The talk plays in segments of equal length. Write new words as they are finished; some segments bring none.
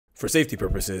For safety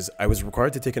purposes, I was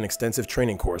required to take an extensive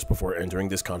training course before entering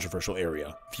this controversial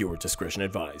area. Viewer discretion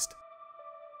advised.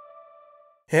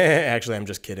 Actually, I'm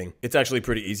just kidding. It's actually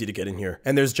pretty easy to get in here,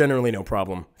 and there's generally no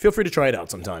problem. Feel free to try it out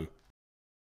sometime.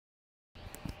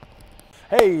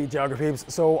 Hey, geography peeps.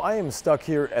 So I am stuck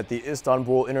here at the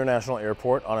Istanbul International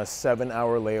Airport on a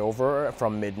 7-hour layover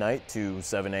from midnight to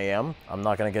 7 a.m. I'm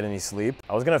not gonna get any sleep.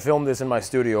 I was gonna film this in my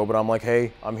studio, but I'm like,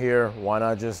 hey, I'm here. Why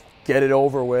not just get it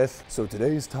over with? So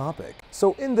today's topic.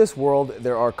 So in this world,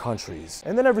 there are countries.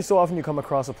 And then every so often you come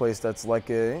across a place that's like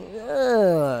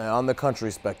on the country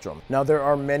spectrum. Now there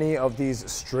are many of these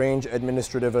strange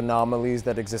administrative anomalies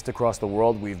that exist across the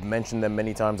world. We've mentioned them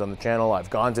many times on the channel.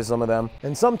 I've gone to some of them.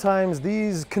 And sometimes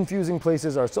these confusing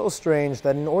places are so strange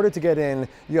that in order to get in,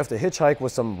 you have to hitchhike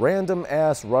with some random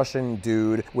ass Russian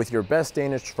dude with your best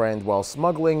Danish friend while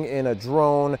smuggling in a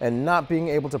drone and not being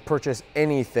able to purchase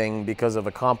anything because of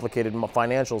a complicated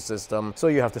financial system, so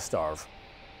you have to starve.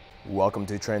 Welcome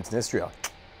to Transnistria.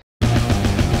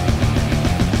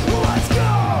 Let's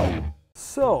go!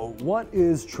 So, what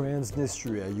is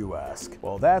Transnistria, you ask?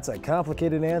 Well, that's a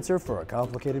complicated answer for a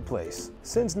complicated place.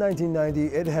 Since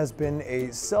 1990, it has been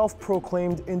a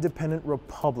self-proclaimed independent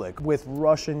republic with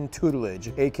Russian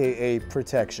tutelage, aka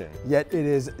protection. Yet it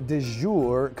is de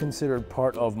jure considered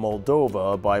part of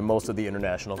Moldova by most of the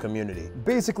international community.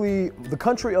 Basically, the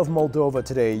country of Moldova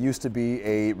today used to be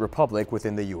a republic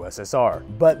within the USSR.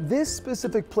 But this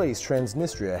specific place,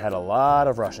 Transnistria, had a lot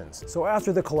of Russians. So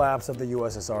after the collapse of the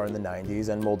USSR in the 90s,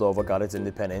 and Moldova got its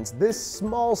independence, this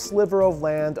small sliver of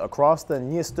land across the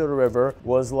Dniester River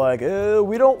was like,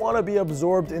 we don't want to be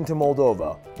absorbed into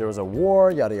Moldova. There was a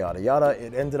war, yada yada yada.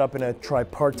 It ended up in a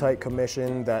tripartite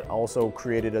commission that also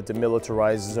created a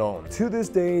demilitarized zone. To this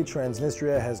day,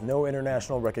 Transnistria has no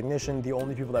international recognition. The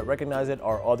only people that recognize it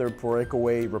are other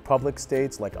breakaway republic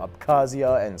states like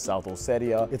Abkhazia and South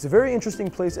Ossetia. It's a very interesting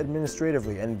place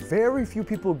administratively, and very few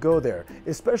people go there,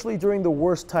 especially during the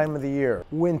worst time of the year,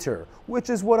 winter, which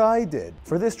is what I did.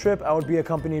 For this trip, I would be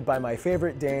accompanied by my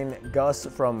favorite Dane, Gus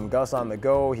from Gus on the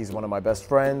Go. He's one of my best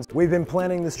friends. We've been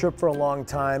planning this trip for a long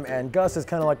time, and Gus is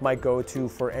kind of like my go-to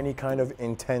for any kind of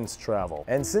intense travel.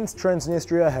 And since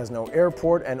Transnistria has no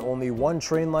airport and only one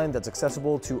train line that's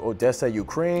accessible to Odessa,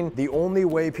 Ukraine, the only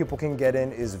way people can get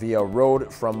in is via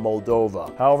road from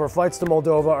Moldova. However, flights to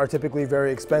Moldova are typically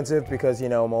very expensive because, you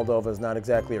know, Moldova is not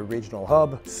exactly a regional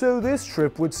hub. So this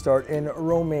trip would start in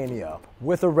Romania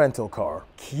with a rental car.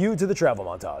 Cue to the travel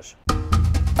montage.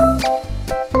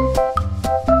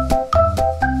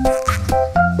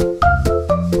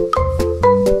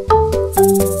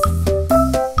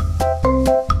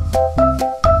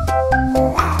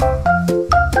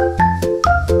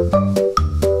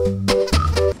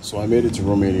 So I made it to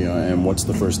Romania, and what's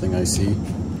the first thing I see?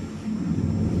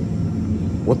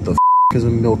 What the f is a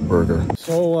milk burger?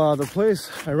 So the place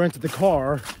I rented the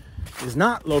car is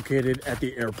not located at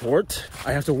the airport.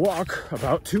 I have to walk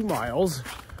about 2 miles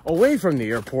away from the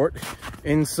airport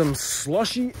in some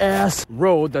slushy ass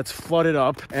road that's flooded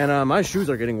up, and my shoes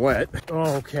are getting wet.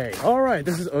 Okay, all right,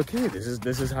 this is okay.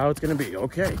 This is how it's gonna be.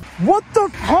 Okay. What the?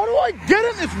 How do I get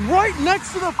it? It's right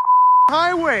next to the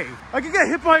highway. I could get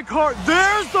hit by a car.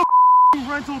 There's the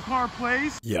rental car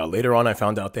place. Yeah, later on I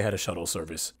found out they had a shuttle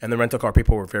service, and the rental car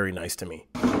people were very nice to me.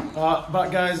 But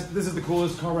guys, this is the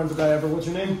coolest car rental guy ever. What's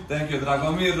your name? Thank you,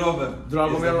 Dragomir Robert.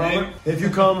 Dragomir Robert. If you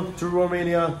come to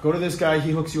Romania, go to this guy.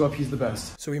 He hooks you up. He's the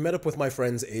best. So we met up with my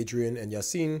friends Adrian and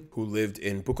Yasin, who lived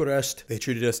in Bucharest. They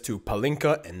treated us to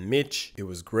Palinka and Mitch. It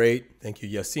was great. Thank you,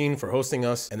 Yasin, for hosting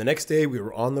us. And the next day, we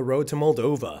were on the road to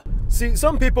Moldova. See,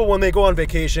 some people, when they go on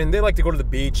vacation, they like to go to the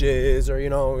beaches or, you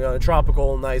know,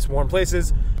 tropical, nice, warm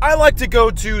places. I like to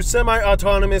go to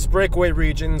semi-autonomous breakaway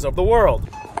regions of the world.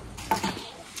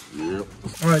 Yep.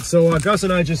 All right, so Gus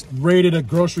and I just raided a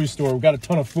grocery store. We got a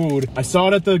ton of food. I saw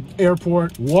it at the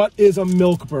airport. What is a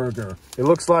milk burger? It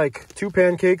looks like 2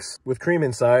 pancakes with cream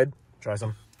inside. Try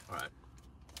some. All right.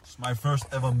 It's my first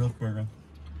ever milk burger.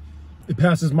 It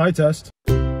passes my test.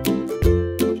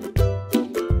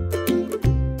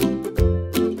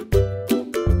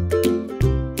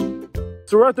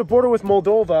 So we're at the border with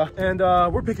Moldova, and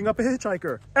we're picking up a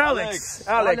hitchhiker. Alex.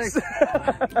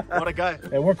 What a guy.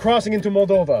 And we're crossing into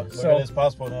Moldova. Look at his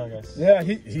passport now, guys. Yeah,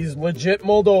 he's legit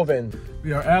Moldovan.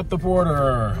 We are at the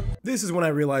border. This is when I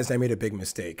realized I made a big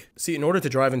mistake. See, in order to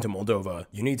drive into Moldova,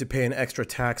 you need to pay an extra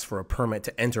tax for a permit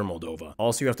to enter Moldova.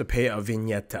 Also, you have to pay a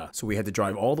vignetta. So we had to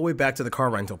drive all the way back to the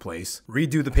car rental place,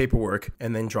 redo the paperwork,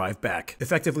 and then drive back,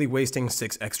 effectively wasting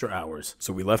 6 extra hours.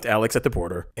 So we left Alex at the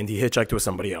border, and he hitchhiked with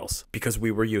somebody else, because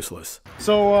we were useless.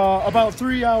 So about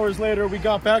 3 hours later, we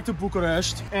got back to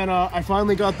Bucharest, and I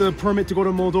finally got the permit to go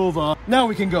to Moldova. Now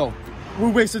we can go. We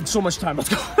wasted so much time. Let's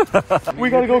go. We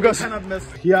gotta go, Gus.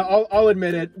 Yeah, I'll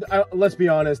admit it. Let's be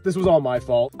honest. This was all my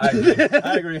fault. I agree.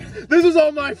 I agree. This was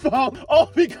all my fault.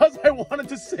 All because I wanted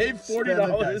to save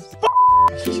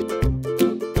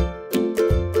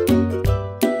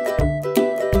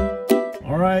 $40.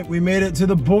 All right, we made it to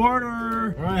the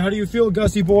border. All right, how do you feel,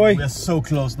 Gussie boy? We're so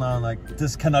close now. Like,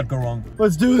 this cannot go wrong.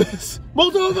 Let's do this.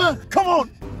 Moldova, come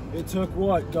on. It took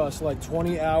what, Gus? Like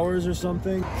 20 hours or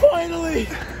something? Finally.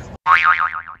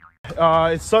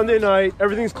 It's Sunday night,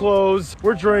 everything's closed,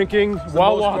 we're drinking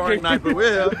while walking. Night, but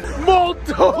we're here.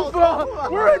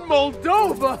 Moldova! We're in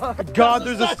Moldova! God,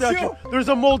 there's a statue! There's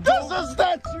a Moldovan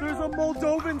statue! There's a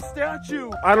Moldovan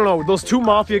statue! I don't know, those 2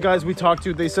 mafia guys we talked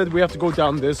to, they said we have to go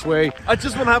down this way. I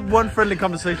just want to have one friendly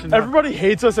conversation now. Everybody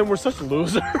hates us and we're such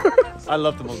losers. I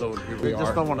love the Moldovan people. We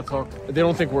just don't want to talk. They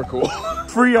don't think we're cool.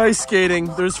 Free ice skating.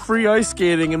 There's free ice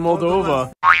skating in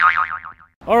Moldova.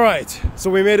 All right, so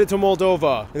we made it to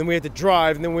Moldova, and then we had to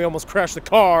drive, and then we almost crashed the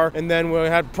car, and then we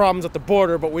had problems at the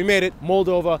border, but we made it.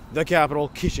 Moldova, the capital,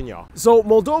 Chisinau. So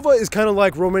Moldova is kind of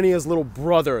like Romania's little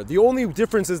brother. The only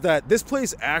difference is that this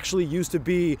place actually used to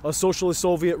be a socialist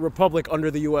Soviet republic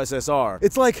under the USSR.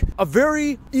 It's like a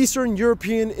very Eastern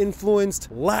European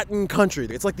influenced Latin country.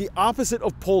 It's like the opposite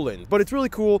of Poland, but it's really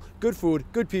cool, good food,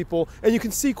 good people, and you can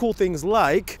see cool things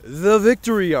like the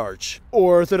Victory Arch,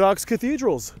 Orthodox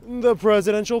cathedrals, the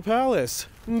Presidential Palace,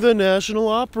 the National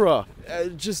Opera.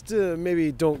 Just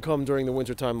maybe don't come during the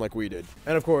winter time like we did.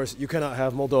 And of course, you cannot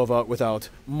have Moldova without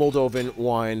Moldovan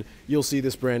wine. You'll see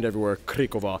this brand everywhere,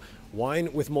 Krikova.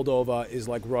 Wine with Moldova is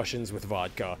like Russians with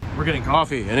vodka. We're getting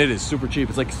coffee, and it is super cheap.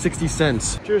 It's like 60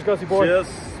 cents. Cheers, Gussie boy. Cheers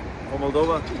for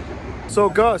Moldova. So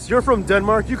Gus, you're from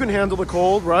Denmark. You can handle the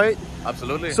cold, right?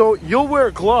 Absolutely. So you'll wear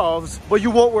gloves, but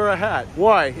you won't wear a hat.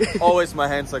 Why? Always my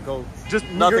hands are cold. Just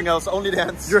nothing else, only the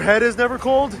hands. Your head is never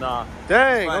cold? Nah.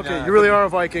 Dang, Fine, okay, yeah, you really are a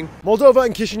Viking. Moldova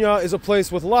and Chisinau is a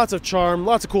place with lots of charm,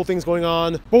 lots of cool things going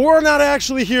on, but we're not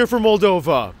actually here for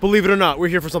Moldova. Believe it or not, we're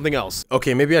here for something else.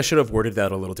 Okay, maybe I should have worded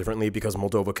that a little differently because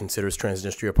Moldova considers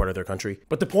Transnistria part of their country.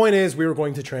 But the point is, we were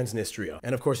going to Transnistria.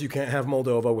 And of course, you can't have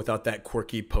Moldova without that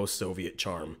quirky post-Soviet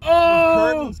charm.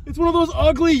 Oh, it's one of those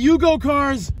ugly Yugo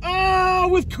cars. Oh,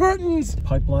 with curtains.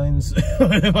 Pipelines.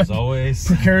 As always.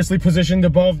 Precariously positioned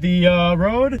above the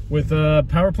road with a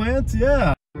power plant.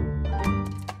 Yeah.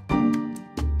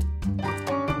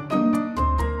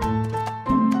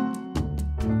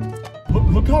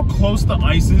 Look how close the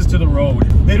ice is to the road.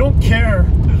 They don't care.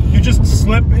 You just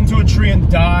slip into a tree and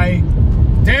die.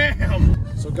 Damn.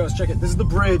 So Gus, check it. This is the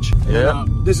bridge. Yeah.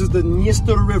 This is the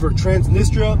Dniester River.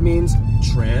 Transnistria means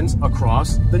trans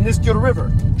across the Dniester River.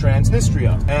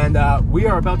 Transnistria. And we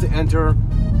are about to enter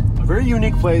a very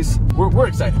unique place. We're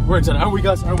excited. We're excited. Aren't we,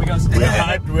 Gus? Aren't we, Gus? We're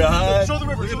hyped. We're hyped. Show the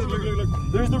river. Show the river. Look.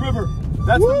 There's the river.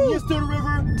 That's the Dniester River.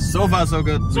 So far, so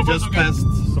good. We just passed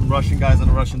some Russian guys on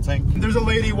a Russian tank. There's a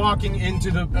lady walking into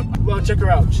the... well, check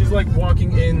her out. She's like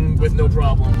walking in with no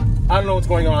problem. I don't know what's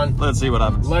going on. Let's see what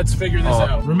happens. Let's figure this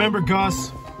out. Remember,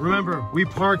 Gus, remember, we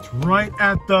parked right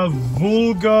at the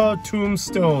Volga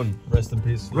tombstone. Rest in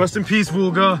peace. Rest in peace,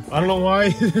 Volga. I don't know why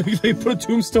they put a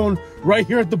tombstone right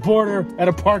here at the border at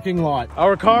a parking lot.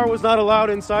 Our car was not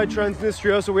allowed inside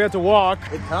Transnistria, so we had to walk.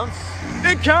 It counts.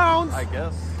 It counts! I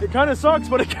guess. It kind of sucks,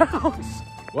 but it counts.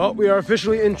 Well, we are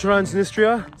officially in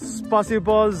Transnistria.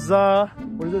 Spasibo za...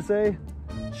 what does it say?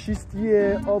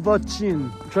 Чистые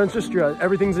овощин. Transnistria.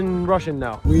 Everything's in Russian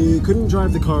now. We couldn't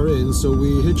drive the car in, so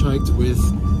we hitchhiked with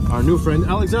our new friend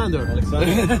Alexander.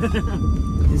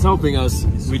 He's helping us.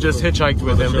 We just hitchhiked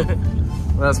with him.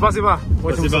 Spasibo.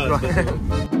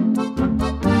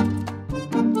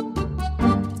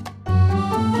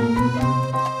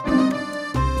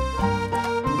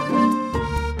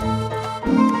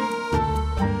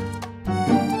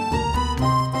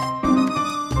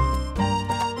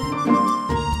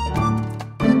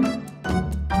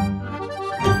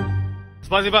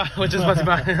 Spasibo, which is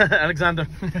Spasibo, Alexander.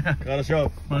 Gotta show.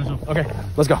 Okay,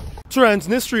 let's go.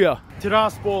 Transnistria.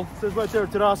 Tiraspol. Says right there,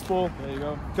 Tiraspol. There you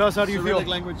go. Gus, how do you feel? Cyrillic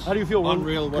language. How do you feel?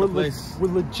 Unreal, what a place.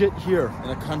 We're legit here. In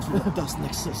a country that doesn't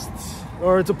exist.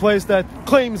 Or it's a place that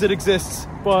claims it exists,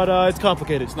 but it's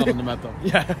complicated. It's not on the map though.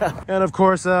 Yeah. And of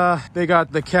course, they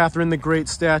got the Catherine the Great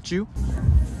statue.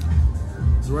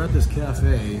 So we're at this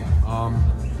cafe.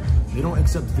 They don't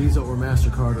accept Visa or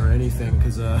MasterCard or anything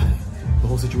because the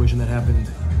whole situation that happened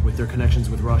with their connections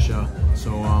with Russia.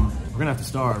 So we're gonna have to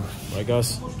starve, right,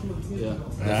 Gus? Yeah.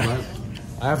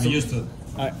 I have some, used to.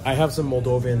 I have some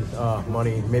Moldovan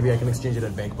money. Maybe I can exchange it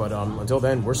at bank, but until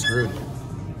then, we're screwed.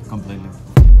 Completely.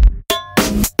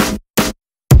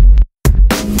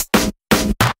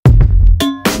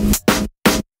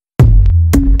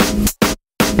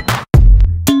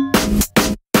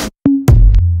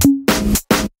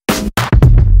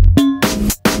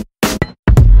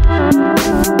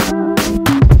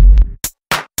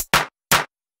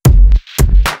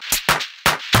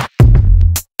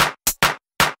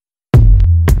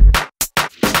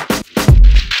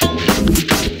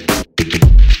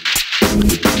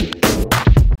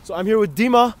 So I'm here with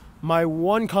Dima, my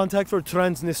one contact for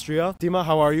Transnistria. Dima,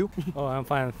 how are you? Oh, I'm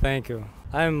fine, thank you.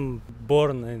 I'm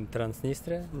born in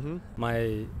Transnistria.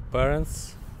 My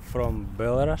parents from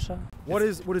Belarus. What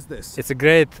is this? It's a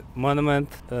great monument,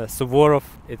 Suvorov.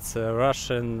 It's a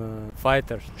Russian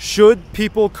fighter. Should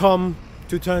people come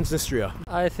to Transnistria?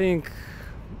 I think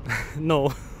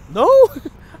no. No?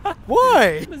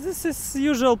 Why? This is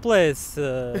usual place.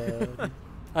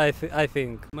 I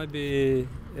think maybe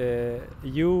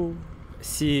you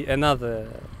see another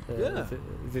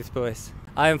this place.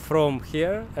 I'm from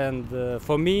here, and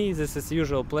for me this is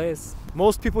usual place.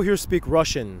 Most people here speak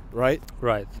Russian, right?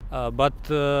 Right. But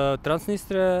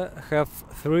Transnistria have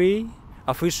 3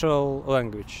 official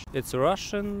language. It's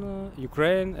Russian,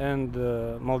 Ukraine, and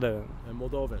Moldovan. And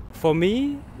Moldovan. For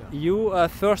me, you are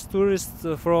first tourist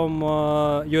from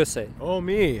USA. Oh,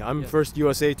 me. I'm first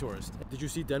USA tourist. Did you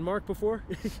see Denmark before?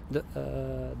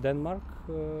 Denmark?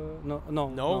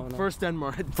 No. First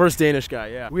Denmark. First Danish guy,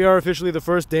 yeah. We are officially the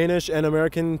first Danish and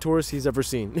American tourist he's ever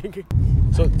seen.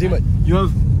 So, Dima, you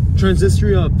have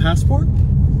Transnistria passport?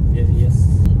 Yes.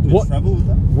 What? Travel with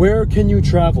that? Where can you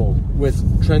travel with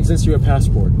Transnistria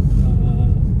passport?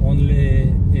 Only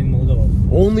in Moldova.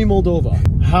 Only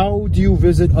Moldova. How do you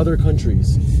visit other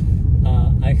countries?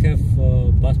 I have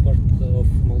passport of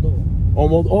Moldova.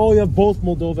 Oh, you have both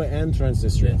Moldova and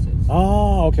Transnistria. Yes, yes.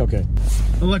 Ah, okay.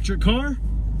 Electric car?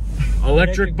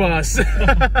 Electric bus.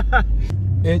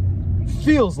 It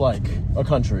feels like a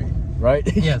country, right?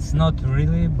 Yes, not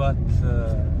really, but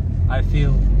I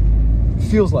feel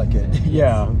Feels like it,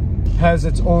 yeah. Has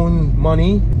its own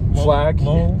money, flag,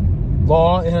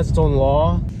 law. It has its own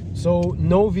law. So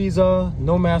no Visa,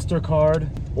 no MasterCard,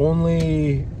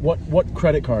 only what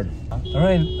credit card?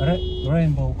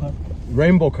 rainbow card.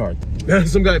 Rainbow card.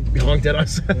 Some guy honked at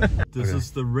us. This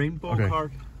is the rainbow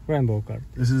card. Rainbow card.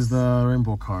 This is the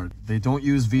rainbow card. They don't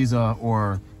use Visa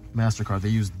or MasterCard. They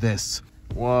use this.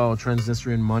 Whoa,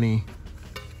 Transnistrian money.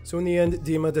 So in the end,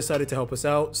 Dima decided to help us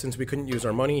out. Since we couldn't use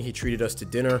our money, he treated us to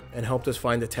dinner and helped us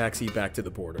find a taxi back to the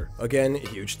border. Again, a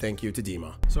huge thank you to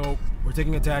Dima. So we're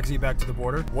taking a taxi back to the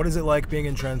border. What is it like being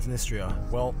in Transnistria?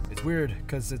 Well, it's weird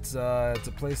because it's a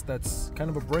place that's kind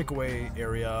of a breakaway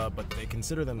area, but they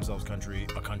consider themselves a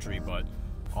country, but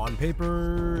on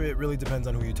paper, it really depends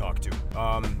on who you talk to.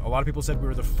 A lot of people said we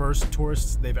were the first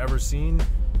tourists they've ever seen.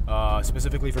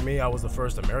 Specifically for me, I was the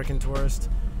first American tourist.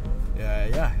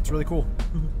 Yeah, it's really cool.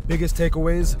 Biggest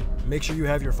takeaways, make sure you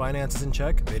have your finances in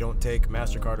check. They don't take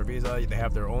MasterCard or Visa. They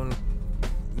have their own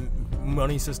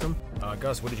money system.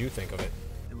 Gus, what did you think of it?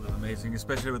 It was amazing,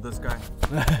 especially with this guy.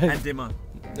 And Dima.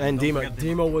 And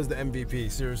Dima was the MVP.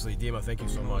 Seriously, Dima, thank you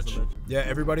so much. Yeah,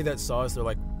 everybody that saw us, they're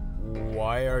like,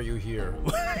 why are you here?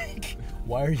 Like,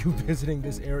 why are you visiting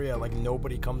this area? Like,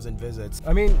 nobody comes and visits.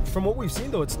 I mean, from what we've seen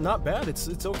though, it's not bad. It's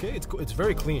okay. It's cool. It's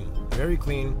very clean. Very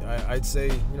clean. I'd say,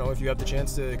 you know, if you have the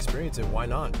chance to experience it, why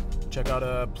not? Check out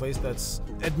a place that's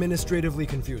administratively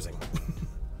confusing.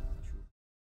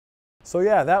 So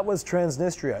yeah, that was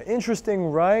Transnistria. Interesting,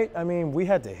 right? I mean, we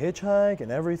had to hitchhike and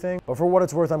everything. But for what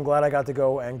it's worth, I'm glad I got to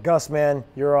go. And Gus, man,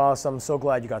 you're awesome. So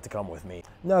glad you got to come with me.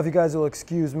 Now, if you guys will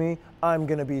excuse me, I'm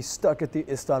gonna be stuck at the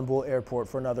Istanbul airport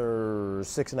for another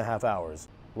 6.5 hours.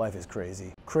 Life is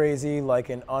crazy. Crazy like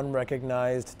an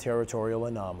unrecognized territorial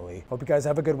anomaly. Hope you guys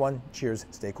have a good one. Cheers,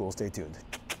 stay cool, stay tuned.